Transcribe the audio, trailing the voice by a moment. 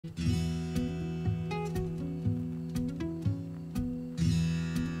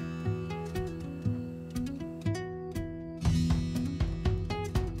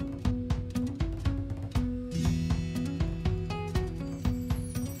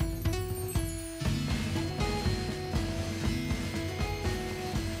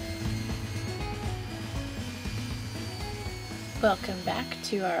Welcome back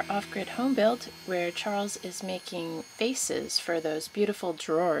to our off-grid home build, where Charles is making faces for those beautiful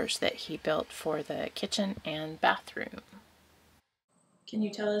drawers that he built for the kitchen and bathroom. Can you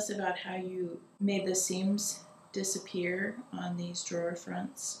tell us about how you made the seams disappear on these drawer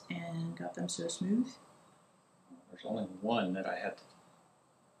fronts and got them so smooth? There's only one that I had to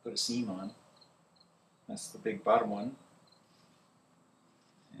put a seam on. That's the big bottom one.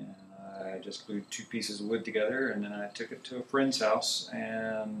 And I just glued two pieces of wood together, and then I took it to a friend's house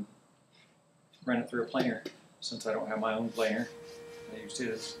and ran it through a planer. Since I don't have my own planer, I used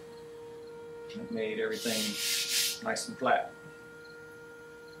his. It made everything nice and flat.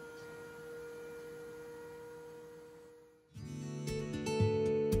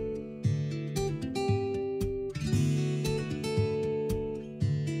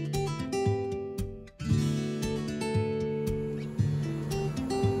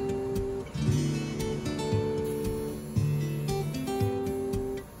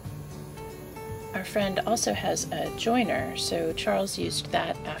 Our friend also has a joiner, so Charles used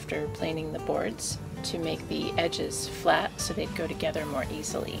that after planing the boards to make the edges flat so they'd go together more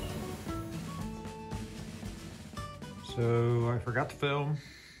easily. So I forgot to film,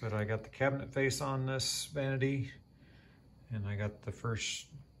 but I got the cabinet face on this vanity, and I got the first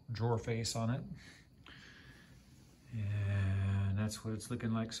drawer face on it. And that's what it's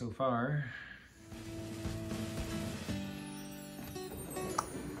looking like so far.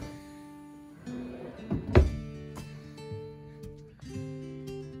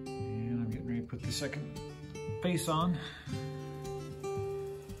 Put the second face on.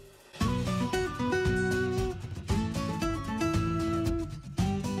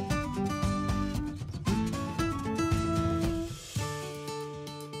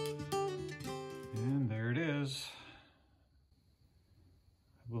 And there it is.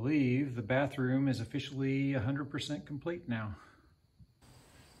 I believe the bathroom is officially 100% complete now.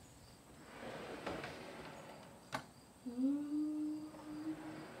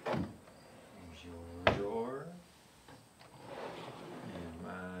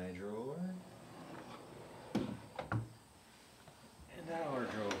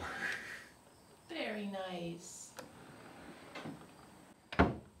 Very nice.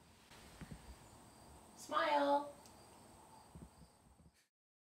 Smile.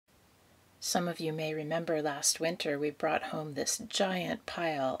 Some of you may remember last winter we brought home this giant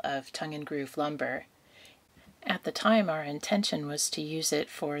pile of tongue and groove lumber. At the time our intention was to use it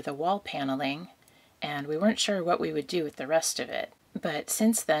for the wall paneling, and we weren't sure what we would do with the rest of it. But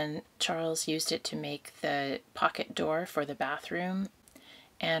since then, Charles used it to make the pocket door for the bathroom,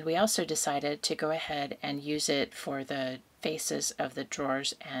 and we also decided to go ahead and use it for the faces of the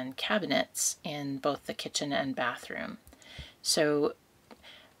drawers and cabinets in both the kitchen and bathroom. So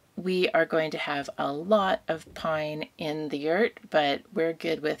we are going to have a lot of pine in the yurt, but we're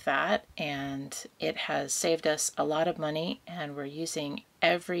good with that, and it has saved us a lot of money, and we're using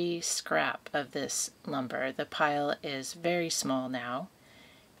every scrap of this lumber. The pile is very small now,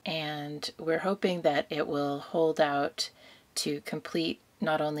 and we're hoping that it will hold out to complete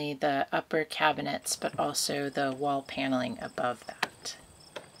not only the upper cabinets, but also the wall paneling above that.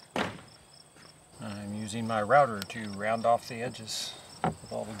 I'm using my router to round off the edges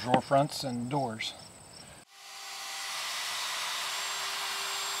with all the drawer fronts and doors.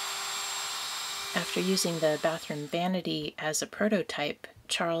 After using the bathroom vanity as a prototype,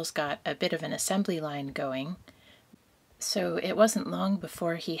 Charles got a bit of an assembly line going. So it wasn't long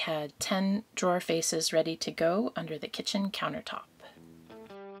before he had 10 drawer faces ready to go under the kitchen countertop.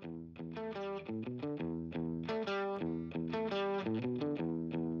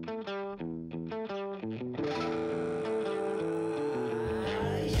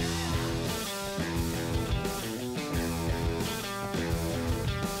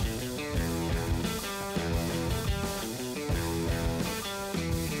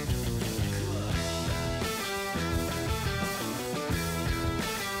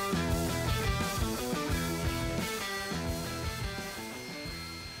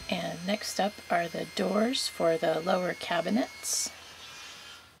 And next up are the doors for the lower cabinets.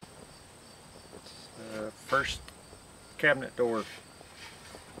 The first cabinet door.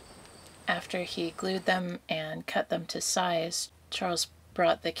 After he glued them and cut them to size, Charles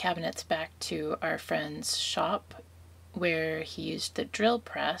brought the cabinets back to our friend's shop, where he used the drill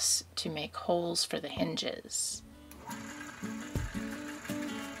press to make holes for the hinges.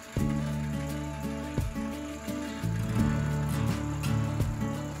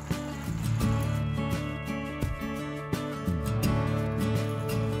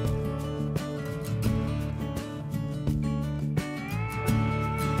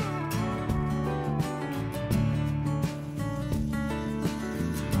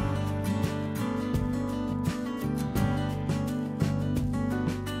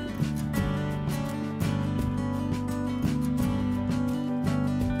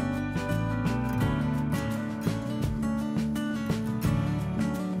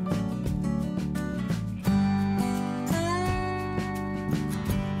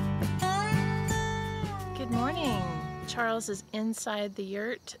 Charles is inside the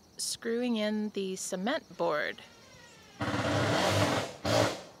yurt screwing in the cement board.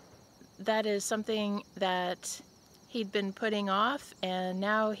 That is something that he'd been putting off, and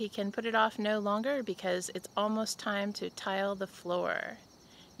now he can put it off no longer because it's almost time to tile the floor.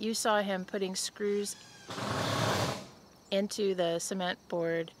 You saw him putting screws into the cement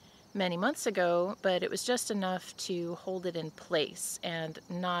board many months ago, but it was just enough to hold it in place and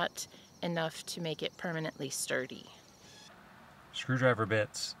not enough to make it permanently sturdy. Screwdriver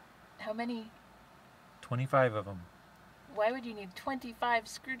bits. How many? 25 of them. Why would you need 25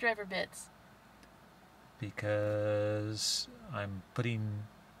 screwdriver bits? Because I'm putting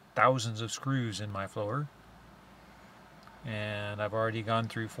thousands of screws in my floor, and I've already gone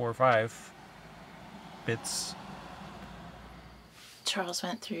through 4 or 5 bits. Charles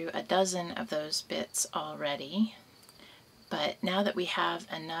went through a dozen of those bits already, but now that we have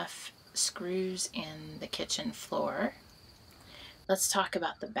enough screws in the kitchen floor, let's talk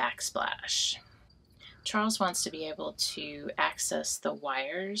about the backsplash. Charles wants to be able to access the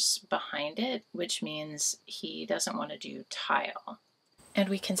wires behind it, which means he doesn't want to do tile. And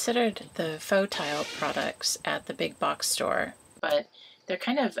we considered the faux tile products at the big box store, but they're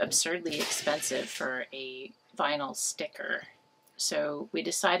kind of absurdly expensive for a vinyl sticker. So we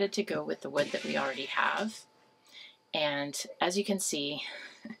decided to go with the wood that we already have. And as you can see,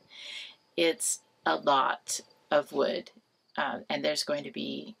 it's a lot of wood, and there's going to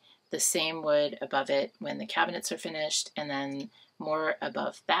be the same wood above it when the cabinets are finished, and then more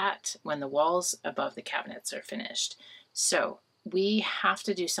above that when the walls above the cabinets are finished. So we have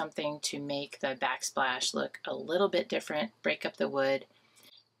to do something to make the backsplash look a little bit different, break up the wood,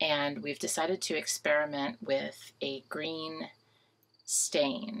 and we've decided to experiment with a green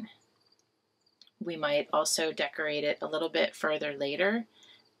stain. We might also decorate it a little bit further later,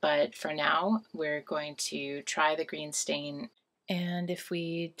 but for now we're going to try the green stain, and if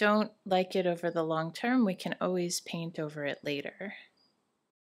we don't like it over the long term, we can always paint over it later.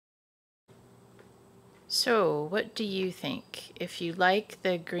 So what do you think? If you like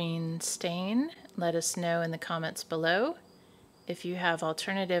the green stain, let us know in the comments below. If you have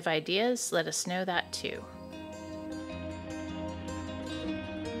alternative ideas, let us know that too.